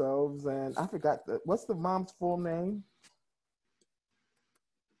between themselves, and I forgot, what's the mom's full name?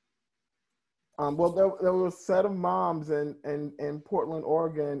 Well, there was a set of moms in Portland,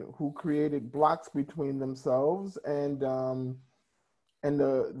 Oregon, who created blocks between themselves, and the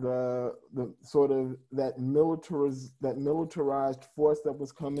sort of that militarized force that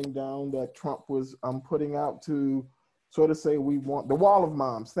was coming down, that Trump was putting out to sort of say, we want the wall of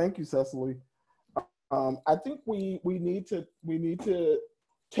moms. Thank you, Cecily. I think we need to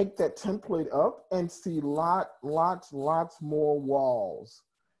take that template up and see lots more walls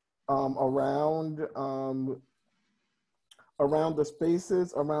around the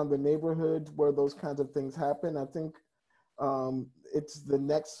spaces, around the neighborhoods where those kinds of things happen. I think it's the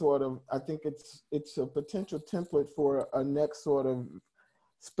next sort of, I think it's a potential template for a next sort of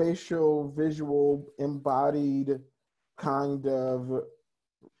spatial, visual, embodied kind of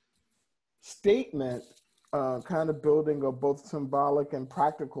statement, kind of building a both symbolic and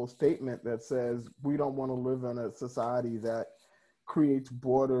practical statement that says we don't want to live in a society that creates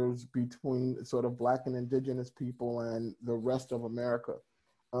borders between sort of Black and Indigenous people and the rest of America,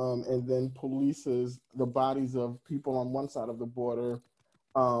 and then polices the bodies of people on one side of the border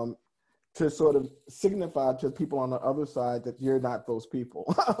to sort of signify to people on the other side that you're not those people.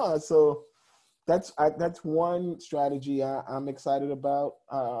 So that's one strategy I'm excited about.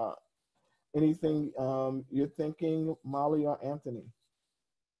 Anything you're thinking, Molly or Anthony?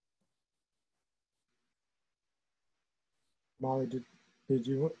 Molly, did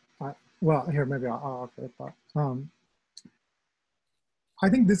you? Well, here, maybe I'll offer a thought. I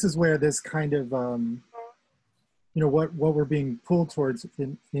think this is where this kind of, what we're being pulled towards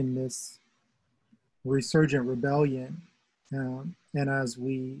in this resurgent rebellion, and as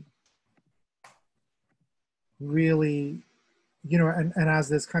we really, and as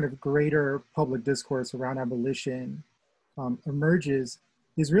this kind of greater public discourse around abolition emerges,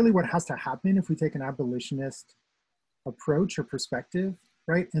 is really what has to happen if we take an abolitionist approach or perspective,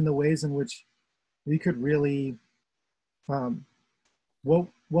 right? In the ways in which we could really, what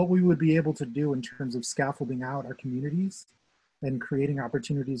we would be able to do in terms of scaffolding out our communities and creating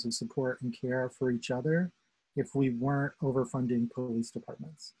opportunities of support and care for each other if we weren't overfunding police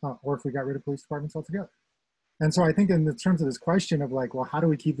departments, or if we got rid of police departments altogether. And so I think in the terms of this question of like, well, how do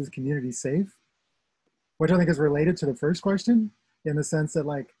we keep this community safe? Which I think is related to the first question, in the sense that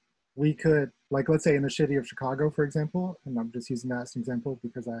like, we could, like, let's say in the city of Chicago, for example, and I'm just using that as an example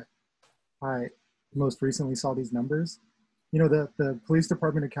because I most recently saw these numbers. The police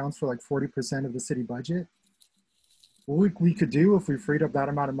department accounts for like 40% of the city budget. What we could do if we freed up that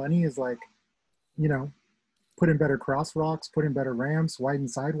amount of money is like, put in better crosswalks, put in better ramps, widen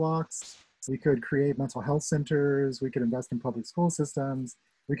sidewalks. We could create mental health centers. We could invest in public school systems.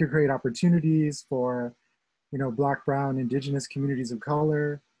 We could create opportunities for, Black, Brown, Indigenous communities of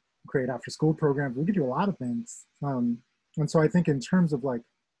color, create after school programs. We could do a lot of things. And so I think in terms of like,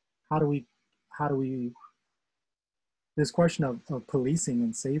 how do we, this question of policing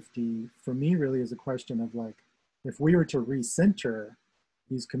and safety, for me really is a question of like, if we were to recenter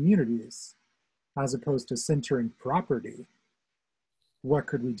these communities, as opposed to centering property, what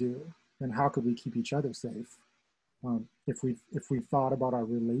could we do? And how could we keep each other safe? if we thought about our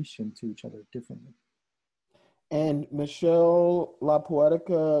relation to each other differently. And Michelle La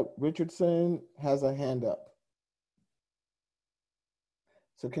Poetica Richardson has a hand up.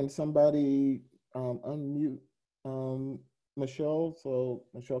 So can somebody unmute Michelle so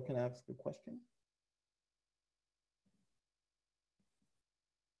Michelle can ask a question?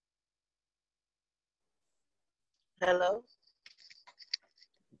 Hello?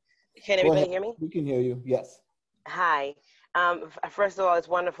 Can everybody hear me? We can hear you, yes. Hi. First of all, it's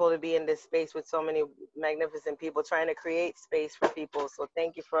wonderful to be in this space with so many magnificent people trying to create space for people. So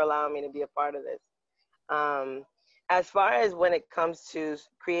thank you for allowing me to be a part of this. As far as when it comes to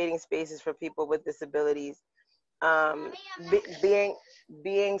creating spaces for people with disabilities,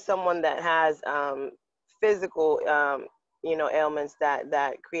 being someone that has physical, ailments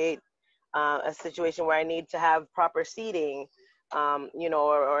that create a situation where I need to have proper seating,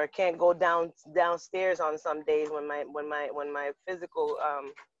 or can't go downstairs on some days when my physical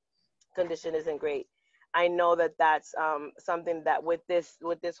condition isn't great. I know that that's something that with this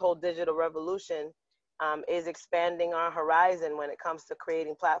whole digital revolution is expanding our horizon when it comes to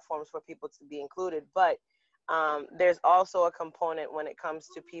creating platforms for people to be included. But there's also a component when it comes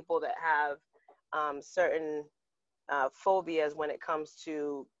to people that have certain phobias when it comes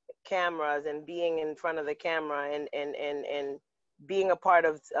to cameras and being in front of the camera and being a part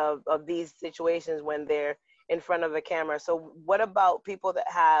of these situations when they're in front of a camera. So what about people that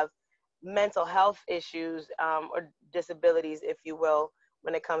have mental health issues or disabilities, if you will,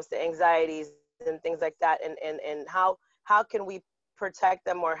 when it comes to anxieties and things like that, and how can we protect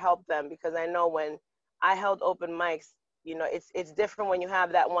them or help them? Because I know when I held open mics, it's different when you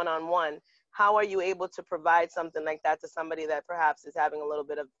have that one-on-one. How are you able to provide something like that to somebody that perhaps is having a little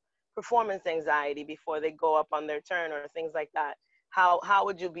bit of performance anxiety before they go up on their turn or things like that? How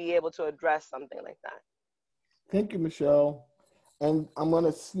would you be able to address something like that? Thank you, Michelle. And I'm going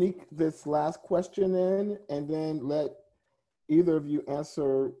to sneak this last question in and then let either of you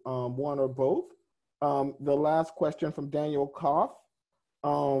answer one or both. The last question from Daniel Koff.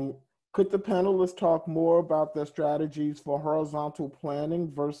 Could the panelists talk more about their strategies for horizontal planning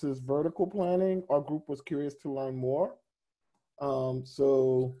versus vertical planning? Our group was curious to learn more. And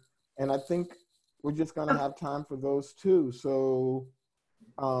I think we're just going to have time for those two. So,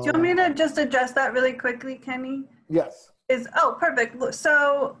 do you want me to just address that really quickly, Kenny? Yes. Oh, perfect.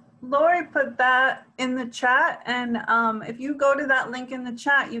 So Lori put that in the chat, and if you go to that link in the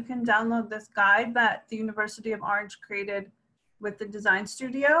chat, you can download this guide that the University of Orange created with the design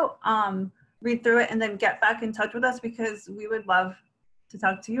studio. Read through it and then get back in touch with us because we would love to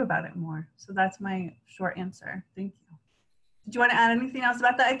talk to you about it more. So that's my short answer. Thank you. Did you want to add anything else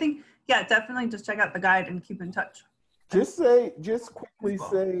about that? I think, yeah, definitely just check out the guide and keep in touch. Just quickly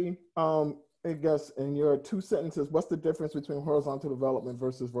say, I guess in your 2 sentences, what's the difference between horizontal development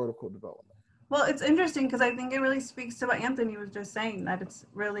versus vertical development? Well, it's interesting because I think it really speaks to what Anthony was just saying, that it's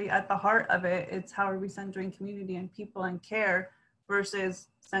really at the heart of it. It's how are we centering community and people and care versus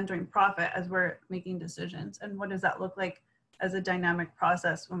centering profit as we're making decisions. And what does that look like as a dynamic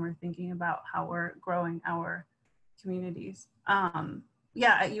process when we're thinking about how we're growing our communities?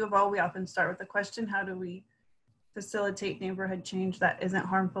 Yeah, at U of O, we often start with the question, how do we facilitate neighborhood change that isn't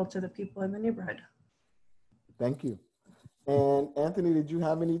harmful to the people in the neighborhood? Thank you. And Anthony, did you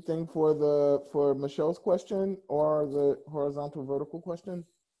have anything for Michelle's question or the horizontal vertical question?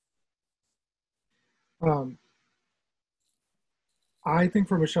 I think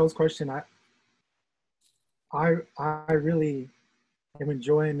for Michelle's question, I really am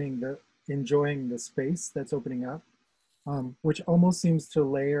enjoying the space that's opening up, which almost seems to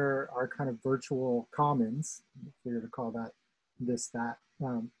layer our kind of virtual commons, if we were to call that that,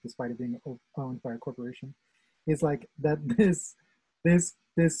 despite it being owned by a corporation, is like that this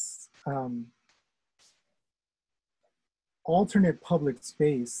alternate public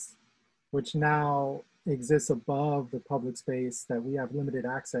space, which now exists above the public space that we have limited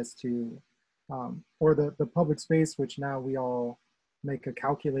access to, or the public space which now we all make a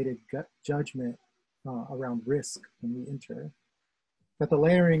calculated judgment around risk when we enter. But the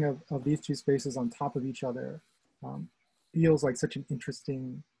layering of these two spaces on top of each other feels like such an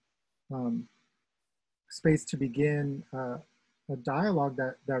interesting space to begin a dialogue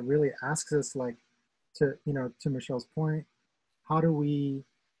that really asks us, like, to Michelle's point, how do we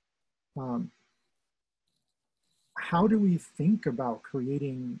think about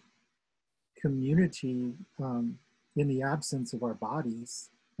creating community in the absence of our bodies,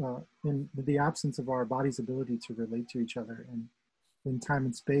 in the absence of our body's ability to relate to each other in time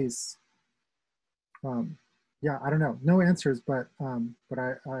and space? Yeah, I don't know, no answers, but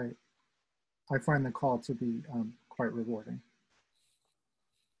I find the call to be quite rewarding.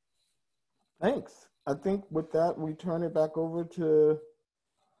 Thanks. I think with that, we turn it back over to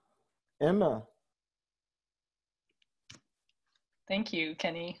Emma. Thank you,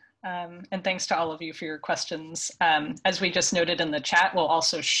 Kenny. And thanks to all of you for your questions. As we just noted in the chat, we'll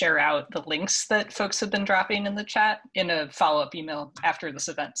also share out the links that folks have been dropping in the chat in a follow-up email after this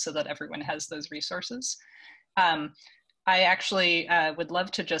event so that everyone has those resources. I actually would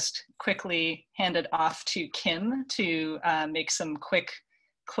love to just quickly hand it off to Kim to make some quick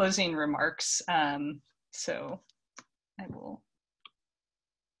closing remarks. So I will.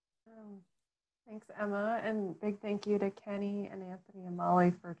 Thanks, Emma, and big thank you to Kenny and Anthony and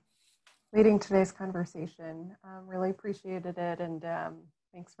Molly for leading today's conversation. Really appreciated it, and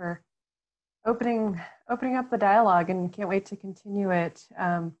thanks for opening up the dialogue, and can't wait to continue it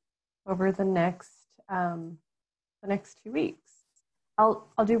over the next 2 weeks. I'll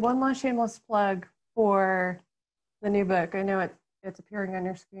do one last shameless plug for the new book. I know it's appearing on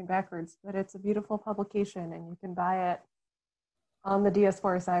your screen backwards, but it's a beautiful publication, and you can buy it on the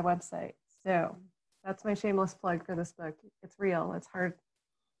DS4SI website. So that's my shameless plug for this book. It's real. It's hard,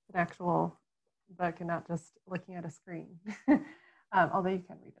 an actual book, and not just looking at a screen. Although you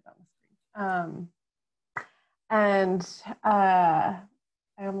can read it on the screen.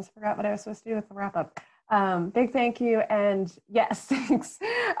 I almost forgot what I was supposed to do with the wrap up. Big thank you, and yes, thanks.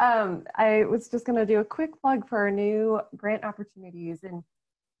 I was just going to do a quick plug for our new grant opportunities, and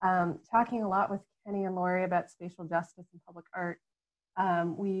talking a lot with Kenny and Lori about spatial justice and public art.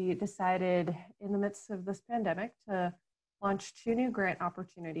 We decided in the midst of this pandemic to launch 2 new grant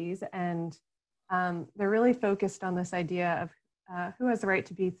opportunities, and they're really focused on this idea of who has the right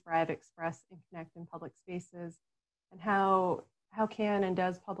to be, thrive, express, and connect in public spaces, and how can and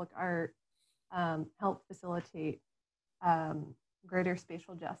does public art help facilitate greater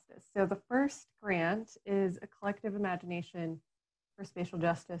spatial justice. So the first grant is a collective imagination for spatial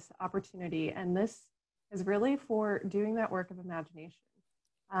justice opportunity, and this is really for doing that work of imagination.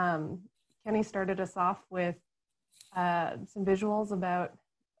 Kenny started us off with some visuals about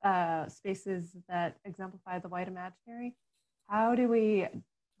spaces that exemplify the white imaginary. How do we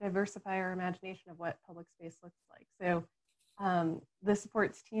diversify our imagination of what public space looks like? So this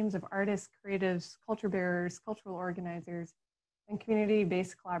supports teams of artists, creatives, culture bearers, cultural organizers, and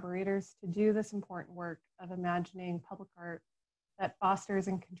community-based collaborators to do this important work of imagining public art that fosters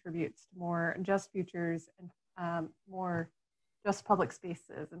and contributes to more just futures and more just public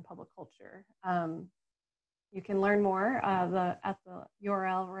spaces and public culture. You can learn more at the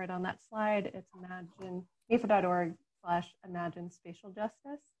URL right on that slide. It's NIFA.org/imagine spatial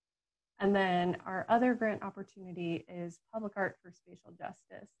justice. And then our other grant opportunity is Public Art for Spatial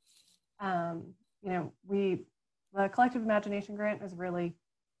Justice. The Collective Imagination Grant is really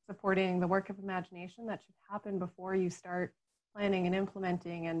supporting the work of imagination that should happen before you start planning and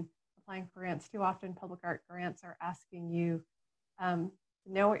implementing and applying for grants. Too often public art grants are asking you to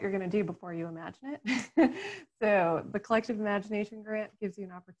know what you're going to do before you imagine it. So the Collective Imagination Grant gives you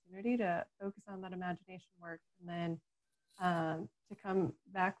an opportunity to focus on that imagination work, and then to come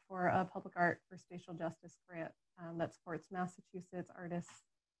back for a Public Art for Spatial Justice grant that supports Massachusetts artists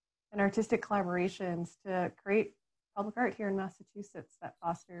and artistic collaborations to create public art here in Massachusetts that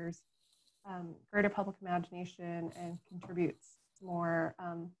fosters greater public imagination and contributes to more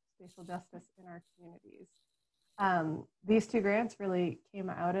spatial justice in our communities. These 2 grants really came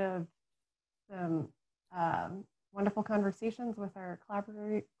out of some wonderful conversations with our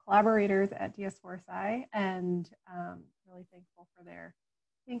collaborators at DS4SI, and really thankful for their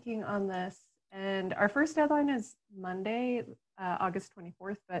thinking on this. And our first deadline is Monday, August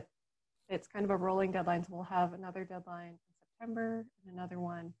 24th, but it's kind of a rolling deadline, so we'll have another deadline in September and another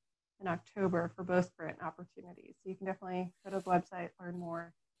one in October for both grant opportunities. So you can definitely go to the website, learn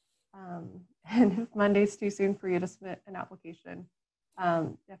more. And if Monday's too soon for you to submit an application,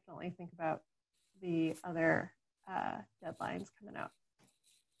 definitely think about the other deadlines coming up.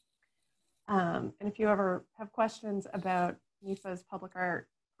 And if you ever have questions about NIFA's public art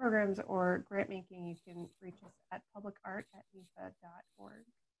programs or grant making, you can reach us at publicart@nifa.org.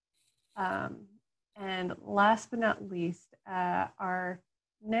 And last but not least, our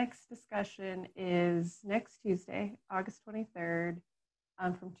next discussion is next Tuesday, August 23rd,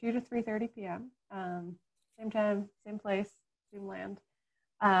 from 2 to 3:30 p.m. Same time, same place, same land.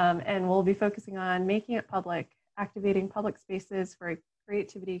 And we'll be focusing on making it public, activating public spaces for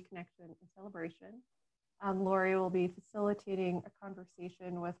creativity, connection, and celebration. Lori will be facilitating a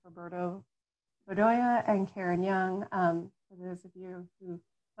conversation with Roberto Bedoya and Karen Young. For those of you who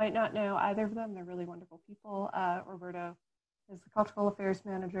might not know either of them, they're really wonderful people. Roberto is the Cultural Affairs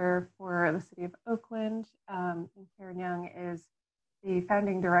Manager for the City of Oakland, and Karen Young is the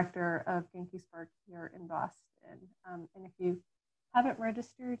founding director of Genki Spark here in Boston. And if you haven't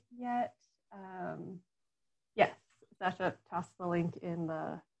registered yet, yes, Sasha tossed the link in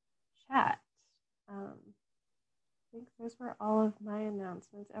the chat. I think those were all of my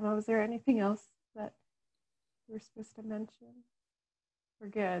announcements. Emma, was there anything else that you were supposed to mention? We're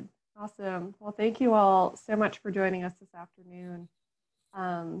good. Awesome. Well, thank you all so much for joining us this afternoon.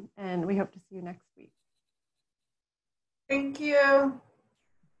 And we hope to see you next week. Thank you.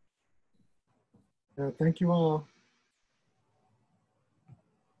 Thank you all.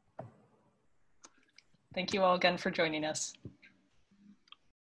 Thank you all again for joining us.